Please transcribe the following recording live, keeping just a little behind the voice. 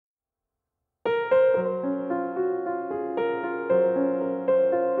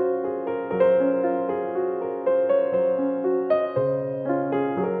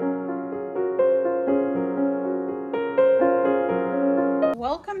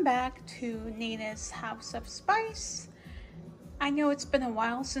Welcome back to Nina's House of Spice. I know it's been a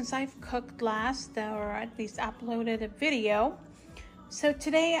while since I've cooked last, or at least uploaded a video. So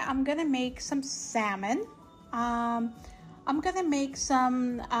today I'm gonna make some salmon. I'm gonna make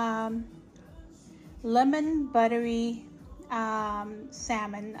some lemon buttery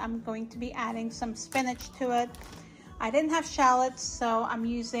salmon. I'm going to be adding some spinach to it. I didn't have shallots, so I'm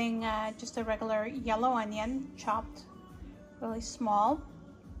using just a regular yellow onion, chopped really small.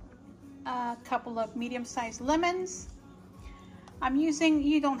 A couple of medium-sized lemons. I'm using,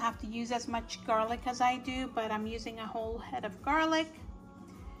 you don't have to use as much garlic as I do, but I'm using a whole head of garlic.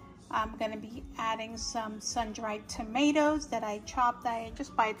 I'm going to be adding some sun-dried tomatoes that I chopped. I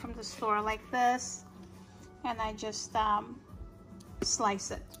just buy it from the store like this, and I just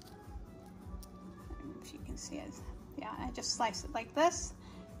slice it. If you can see it, yeah, I just slice it like this.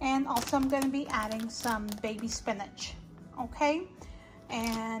 And also I'm going to be adding some baby spinach, okay?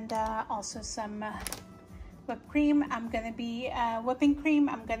 And also some whipped cream. I'm going to be whipping cream.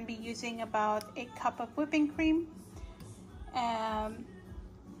 I'm going to be using about a cup of whipping cream, a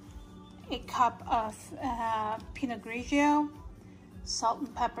cup of Pinot Grigio, salt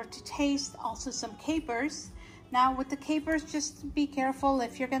and pepper to taste, also some capers. Now with the capers, just be careful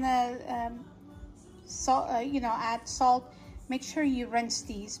if you're gonna add salt. Make sure you rinse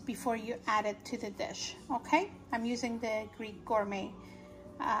these before you add it to the dish, okay? I'm using the Greek Gourmet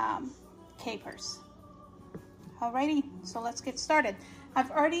capers. Alrighty, so let's get started. I've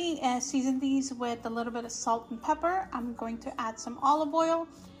already seasoned these with a little bit of salt and pepper. I'm going to add some olive oil,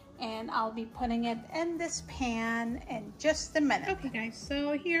 and I'll be putting it in this pan in just a minute. Okay guys,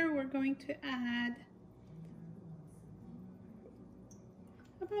 so here we're going to add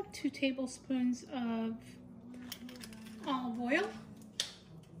about 2 tablespoons of olive oil.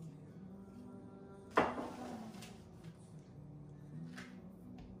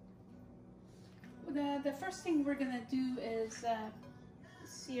 The first thing we're gonna do is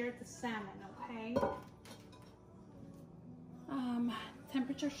sear the salmon, okay?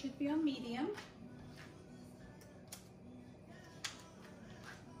 Temperature should be on medium.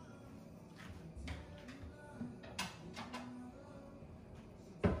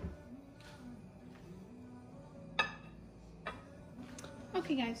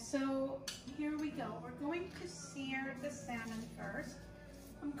 Okay guys, so here we go. We're going to sear the salmon first.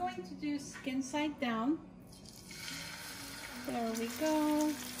 I'm going to do skin side down. There we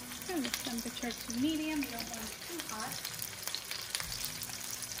go. Turn the temperature to medium. You don't want it too hot.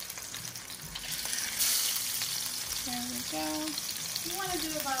 There we go. You want to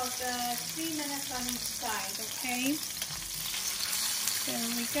do about 3 minutes on each side, okay? There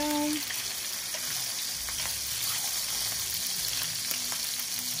we go.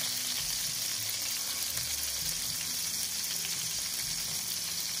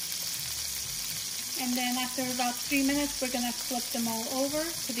 And then after about 3 minutes, we're gonna flip them all over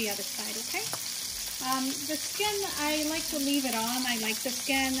to the other side, okay? The skin, I like to leave it on. I like the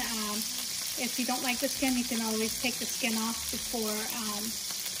skin. If you don't like the skin, you can always take the skin off before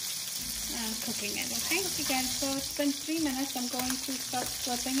cooking it, okay? Okay guys, so it's been 3 minutes. I'm going to start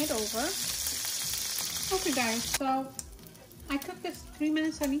flipping it over. Okay guys, so I cooked this 3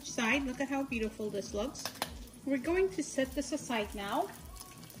 minutes on each side. Look at how beautiful this looks. We're going to set this aside now.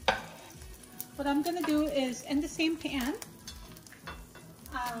 What I'm gonna do is, in the same pan,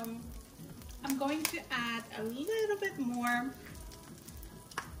 I'm going to add a little bit more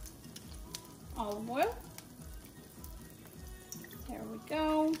olive oil. There we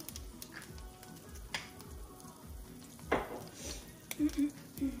go.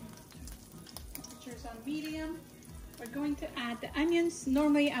 Temperature's on medium. We're going to add the onions.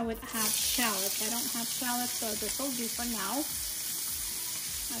 Normally I would have shallots. I don't have shallots, so this will do for now.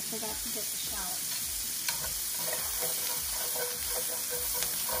 I forgot to get the shallots.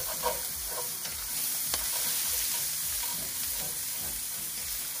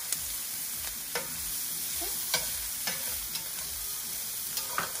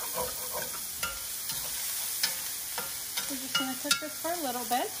 We're just going to cook this for a little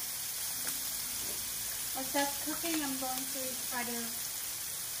bit. As that's cooking, I'm going to try to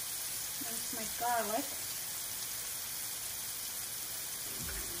mince my garlic.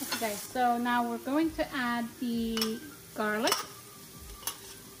 Okay, so now we're going to add the garlic.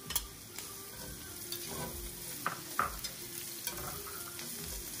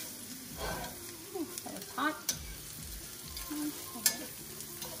 Oh, that was hot.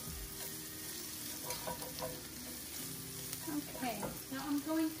 Okay, now I'm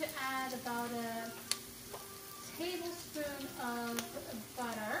going to add about a tablespoon of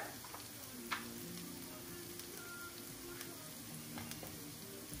butter.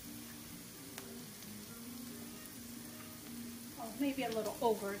 maybe a little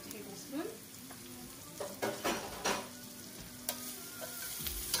over a tablespoon.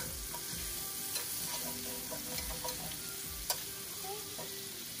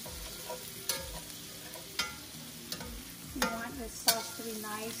 You want this sauce to be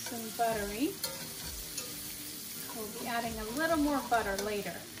nice and buttery. We'll be adding a little more butter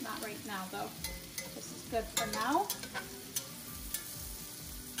later, not right now though. This is good for now.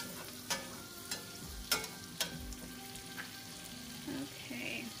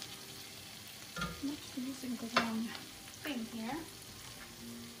 Okay, I'm actually using the wrong thing here.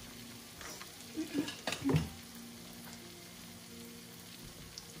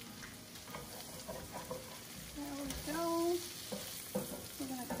 There we go. We're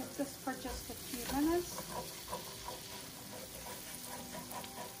going to cook this for just a few minutes.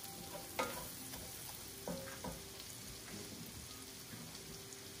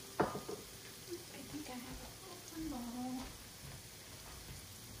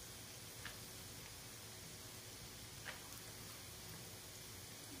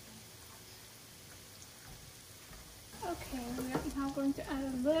 Okay, we are now going to add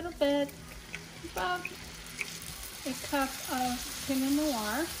a little bit, about a cup of Pinot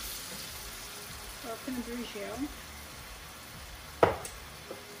Noir, or Pinot Grigio.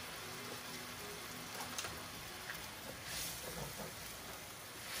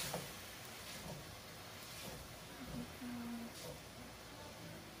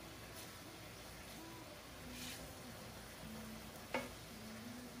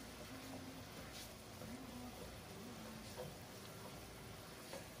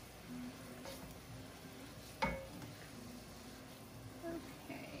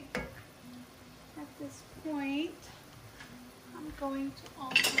 At this point, I'm going to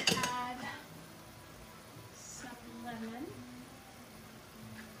also add some lemon.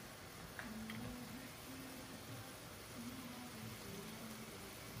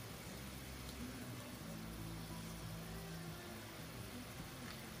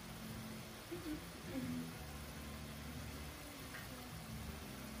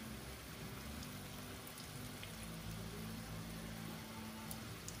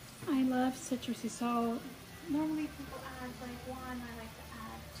 I love citrusy, so normally people add like one, I like to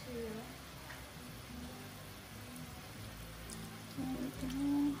add two. There we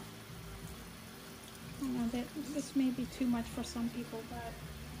go. I know that this may be too much for some people, but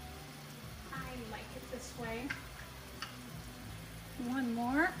I like it this way. One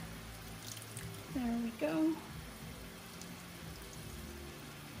more. There we go.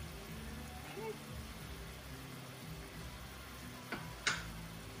 Okay.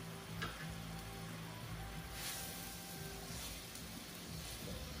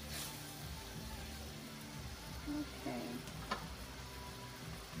 Okay.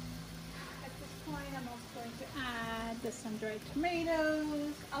 At this point, I'm also going to add the sun-dried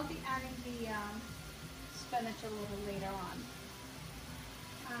tomatoes. I'll be adding the spinach a little later on.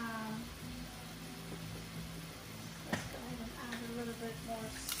 Let's go ahead and add a little bit more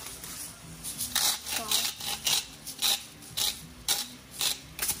salt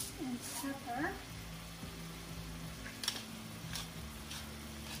and pepper.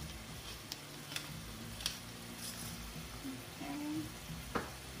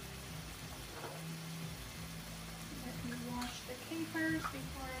 Capers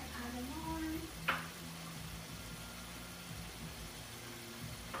before I add them on.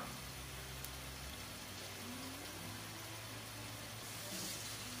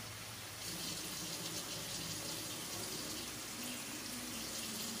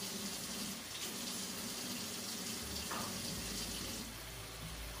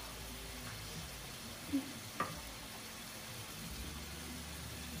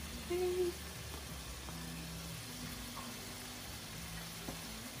 Okay.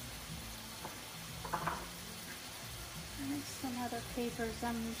 Some other papers,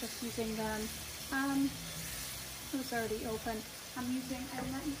 I'm just using them. It was already open. I'm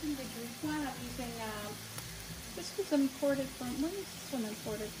not using the Greek one, I'm using, this was imported from, where is this one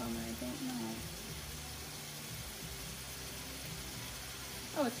imported from? I don't know.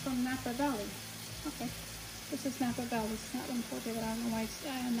 Oh, it's from Napa Valley. Okay. This is Napa Valley, it's not imported, but I don't know why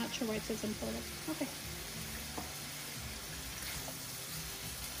I'm not sure why it says imported. Okay.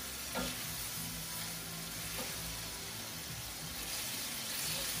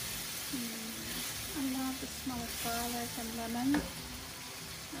 The smell of garlic and lemon.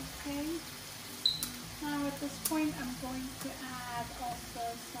 Okay. Now at this point I'm going to add also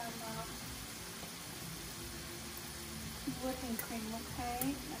some whipping cream, okay?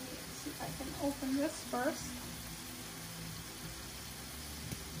 Let me see if I can open this first.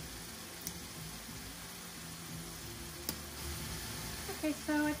 Okay,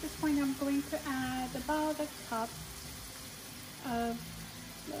 so at this point I'm going to add about a cup of,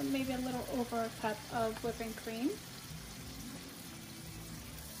 maybe a little over a cup of whipping cream.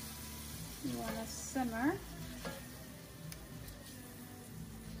 You want to simmer.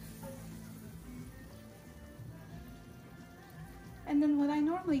 And then what I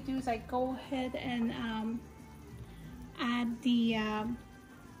normally do is I go ahead and add the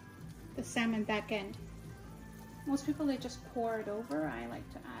salmon back end. Most people, they just pour it over. I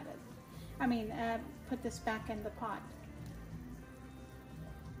like to add it. I mean, put this back in the pot.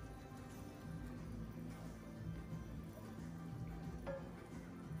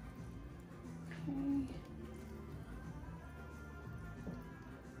 Okay.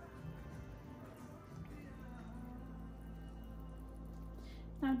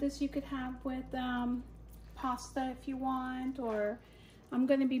 Now this you could have with pasta if you want, or I'm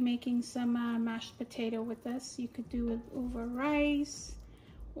going to be making some mashed potato with this. You could do it over rice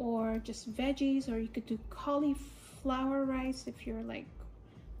or just veggies, or you could do cauliflower rice if you're like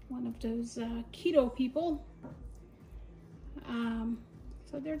one of those keto people.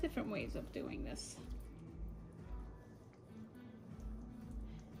 So there are different ways of doing this.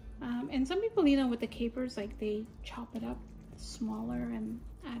 And some people, you know, with the capers, like they chop it up smaller and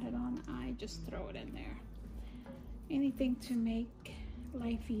add it on. I just throw it in there. Anything to make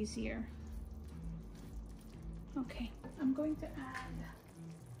life easier. Okay, I'm going to add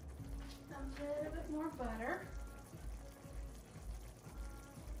a little bit more butter.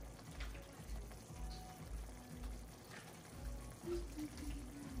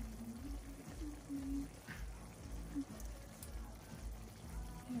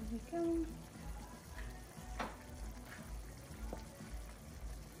 There we go.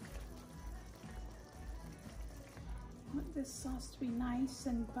 I want this sauce to be nice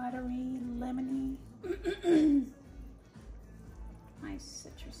and buttery, lemony, nice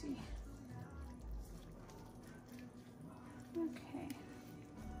citrusy. Okay.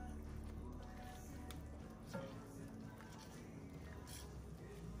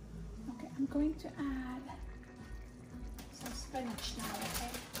 Okay, I'm going to add some spinach now,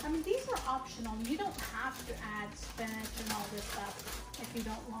 okay? I mean, these are optional. You don't have to add spinach and all this stuff if you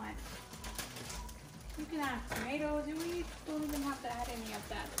don't want. You can add tomatoes. You really don't even have to add any of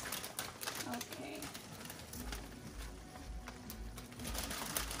that. Okay.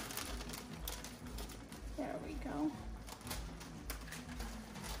 There we go.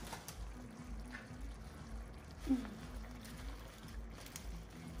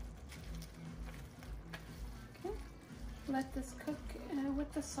 Okay. Let this cook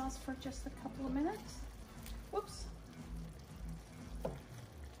with the sauce for just a couple of minutes. Whoops.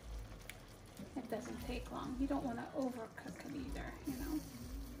 It doesn't take long. You don't want to overcook it either, you know.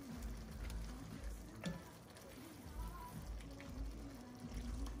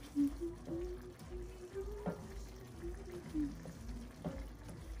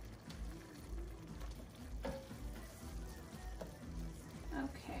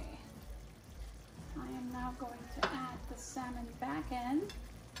 Okay. I am now going to add the salmon back in.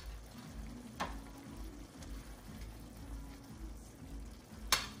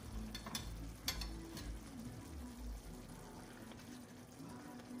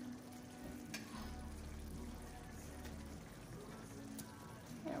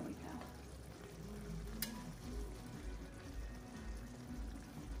 There we go.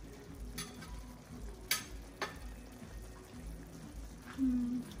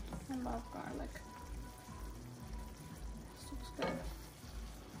 I love garlic. This looks good.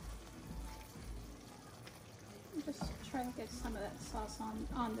 Just try to get some of that sauce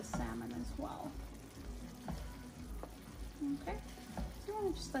on the salmon as well. Okay, so I'm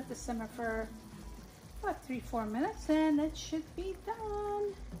gonna just let this simmer for about 3-4 minutes and it should be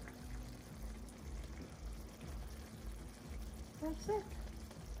done. That's it.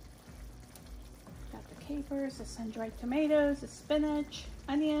 Got the capers, the sun-dried tomatoes, the spinach,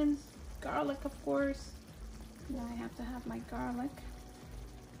 onions, garlic, of course. Now I have to have my garlic.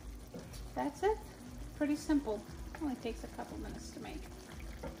 That's it. Pretty simple. Only takes a couple minutes to make.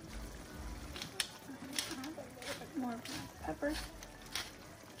 Add a little bit more black pepper.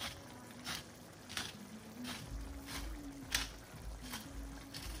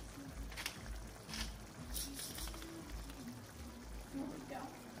 There we go.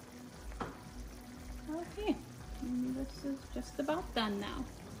 Okay, and this is just about done now.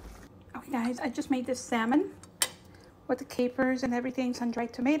 Okay guys, I just made this salmon with the capers and everything,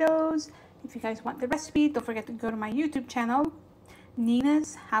 sun-dried tomatoes. If you guys want the recipe, don't forget to go to my YouTube channel,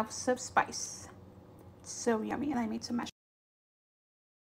 Nina's House of Spice. It's so yummy, and I made some mashed